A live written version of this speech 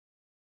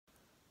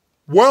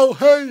Well,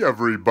 hey,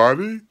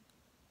 everybody.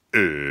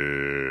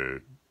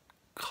 It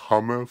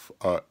cometh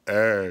a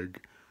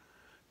egg.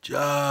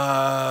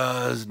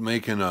 Just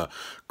making a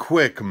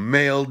quick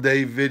mail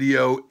day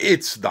video.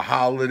 It's the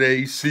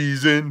holiday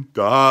season.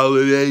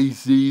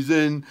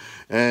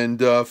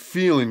 And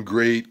feeling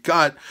great.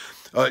 Got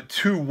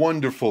two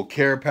wonderful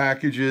care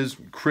packages,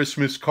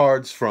 Christmas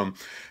cards from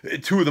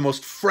two of the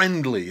most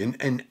friendly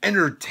and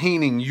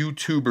entertaining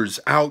YouTubers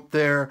out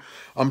there.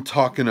 I'm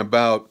talking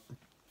about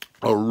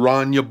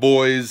Aranya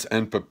Boys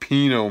and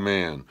Pepino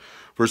Man.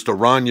 First,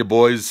 Aranya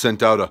Boys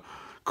sent out a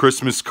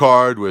Christmas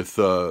card with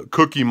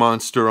Cookie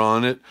Monster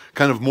on it.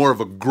 Kind of more of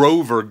a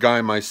Grover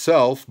guy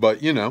myself,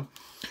 but you know,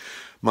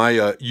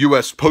 my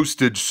U.S.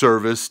 postage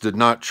service did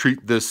not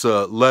treat this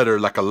letter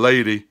like a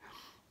lady.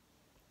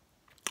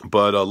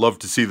 But I love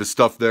to see the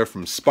stuff there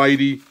from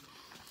Spidey.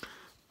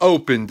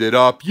 Opened it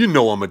up. You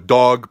know I'm a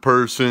dog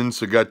person,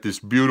 so got this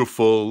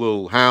beautiful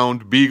little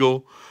hound,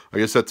 beagle. I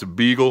guess that's a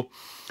beagle.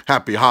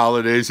 Happy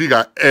holidays. He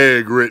got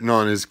egg written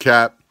on his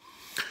cap.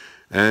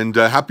 And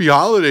happy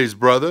holidays,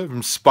 brother,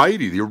 from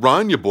Spidey, the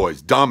Aranya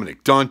Boys,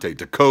 Dominic, Dante,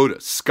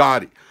 Dakota,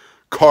 Scotty,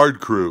 Card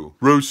Crew,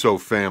 Russo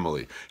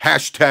family,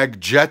 hashtag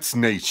Jets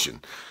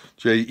Nation,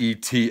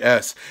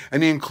 Jets.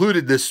 And he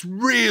included this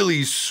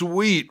really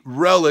sweet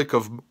relic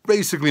of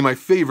basically my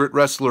favorite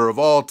wrestler of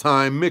all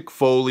time, Mick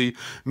Foley,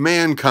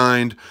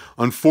 Mankind.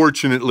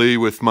 Unfortunately,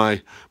 with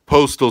my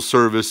postal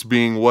service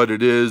being what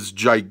it is,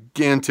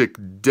 gigantic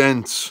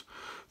dents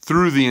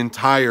through the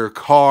entire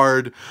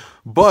card.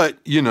 But,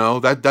 you know,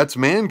 that's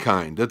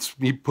Mankind.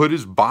 He put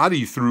his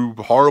body through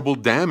horrible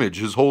damage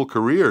his whole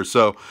career.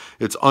 So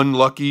it's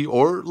unlucky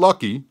or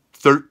lucky.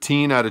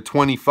 13 out of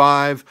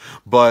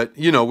 25. But,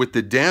 you know, with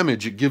the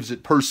damage, it gives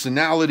it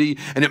personality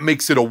and it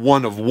makes it a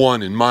 1 of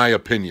 1 in my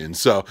opinion.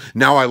 So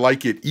now I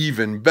like it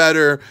even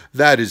better.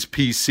 That is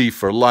PC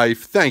for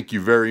life. Thank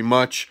you very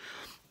much,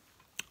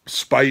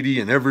 Spidey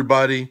and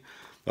everybody.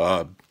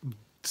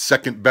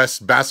 Second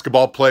best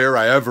basketball player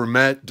I ever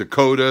met,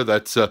 Dakota.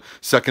 That's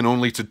second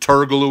only to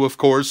Turgaloo, of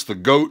course, the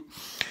GOAT.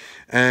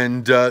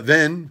 And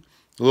then,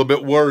 a little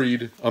bit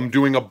worried, I'm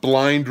doing a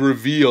blind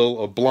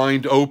reveal, a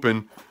blind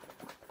open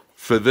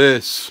for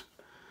this.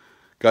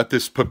 Got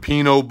this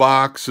Pepino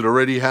box. It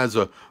already has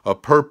a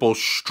purple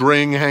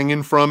string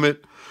hanging from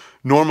it.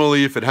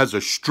 Normally, if it has a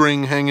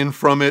string hanging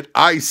from it,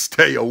 I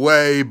stay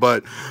away,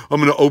 but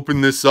I'm going to open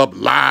this up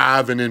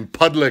live and in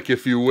public,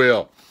 if you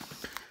will,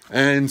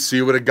 and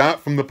see what I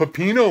got from the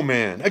Pepino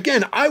Man.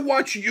 Again, I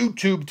watch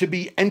YouTube to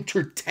be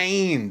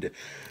entertained,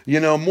 you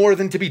know, more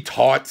than to be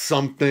taught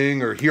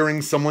something or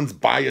hearing someone's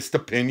biased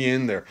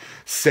opinion, their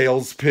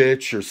sales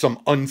pitch, or some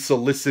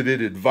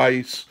unsolicited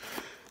advice.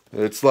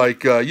 It's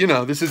like, you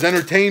know, this is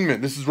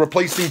entertainment. This is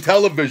replacing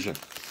television.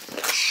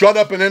 Shut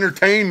up and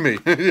entertain me.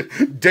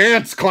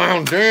 Dance,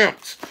 clown,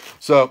 dance.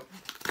 So,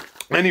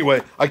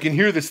 anyway, I can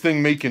hear this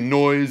thing making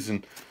noise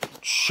and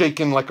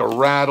shaking like a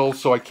rattle,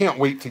 so I can't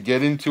wait to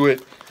get into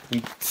it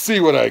and see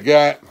what I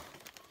got.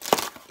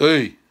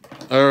 Hey,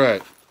 all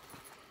right.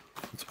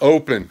 It's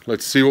open.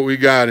 Let's see what we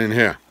got in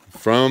here.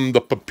 From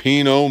the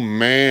Pepino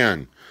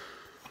Man.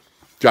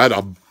 Got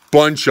a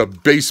bunch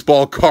of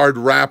baseball card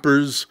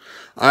wrappers.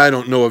 I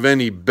don't know of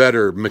any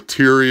better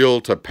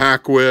material to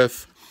pack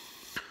with.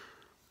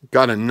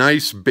 Got a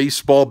nice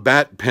baseball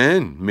bat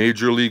pen.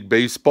 Major League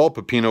Baseball.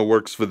 Pepino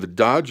works for the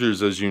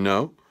Dodgers, as you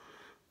know.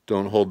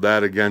 Don't hold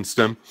that against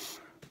him.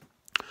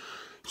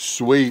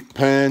 Sweet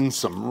pen,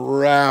 some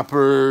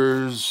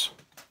wrappers.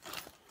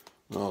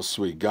 What else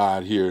we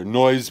got here?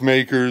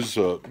 Noisemakers,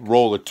 a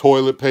roll of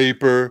toilet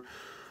paper.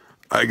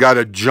 I got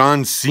a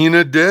John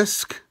Cena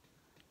disc.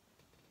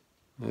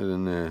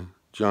 And then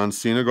John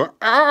Cena going,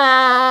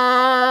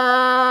 ah,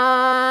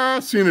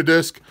 Cena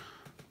disc.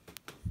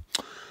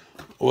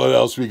 What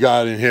else we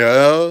got in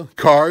here?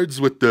 Cards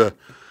with the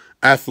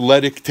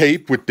athletic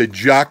tape with the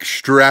jock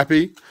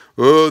strappy.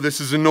 Oh, this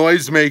is a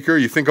noisemaker.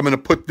 You think I'm going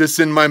to put this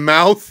in my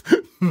mouth?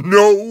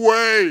 No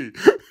way.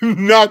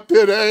 Not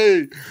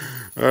today.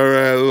 All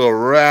right, a little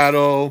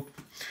rattle.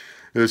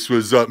 This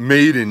was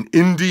made in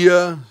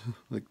India,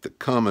 like the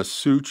Kama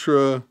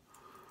Sutra.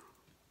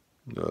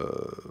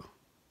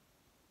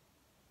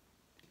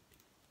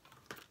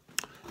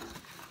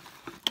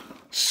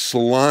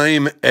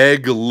 Slime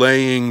egg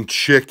laying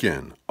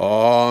chicken.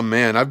 Oh,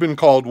 man, I've been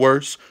called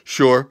worse,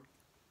 sure.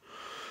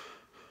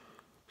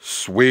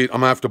 Sweet, I'm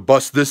going to have to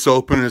bust this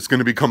open and it's going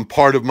to become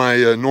part of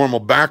my normal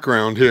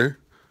background here.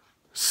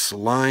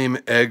 Slime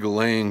egg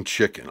laying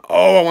chicken.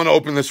 Oh, I want to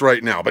open this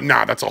right now, but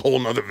nah, that's a whole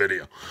nother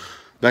video.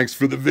 Thanks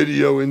for the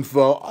video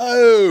info.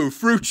 Oh,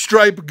 fruit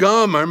stripe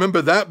gum. I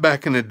remember that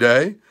back in the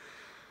day.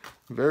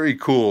 Very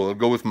cool. I'll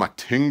go with my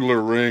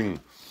Tingler ring.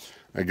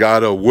 I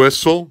got a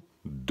whistle.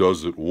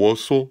 Does it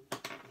whistle?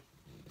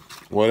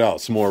 What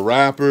else? More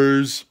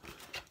wrappers.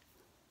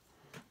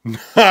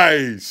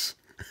 Nice.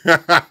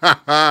 There's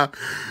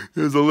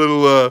a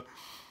little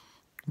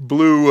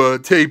blue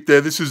tape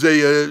there. This is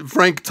a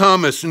Frank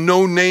Thomas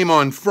no name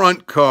on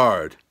front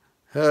card.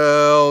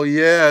 Hell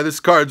yeah, this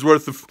card's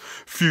worth a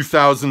few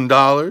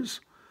 $1,000s.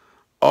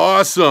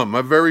 Awesome.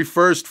 My very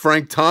first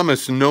Frank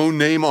Thomas no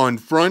name on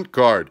front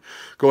card.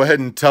 Go ahead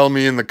and tell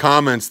me in the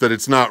comments that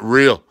it's not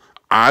real.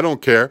 I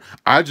don't care.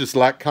 I just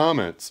like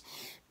comments.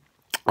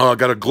 Oh, I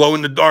got a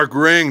glow-in-the-dark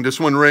ring. This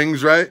one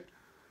rings, right?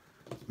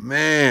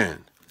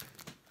 Man.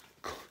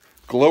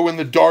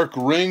 Glow-in-the-dark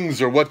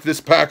rings are what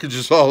this package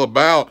is all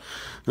about.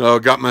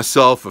 Got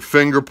myself a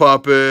finger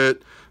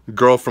puppet, a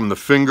girl from the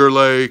Finger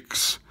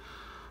Lakes,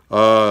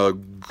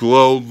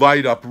 glow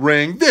light up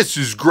ring. This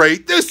is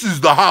great. This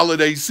is the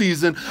holiday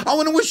season. I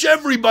want to wish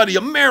everybody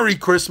a Merry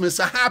Christmas,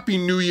 a Happy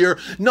New Year,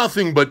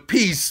 nothing but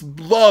peace,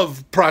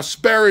 love,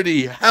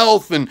 prosperity,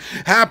 health, and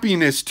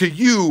happiness to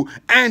you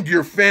and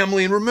your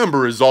family. And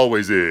remember, as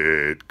always,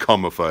 it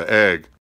cometh a egg.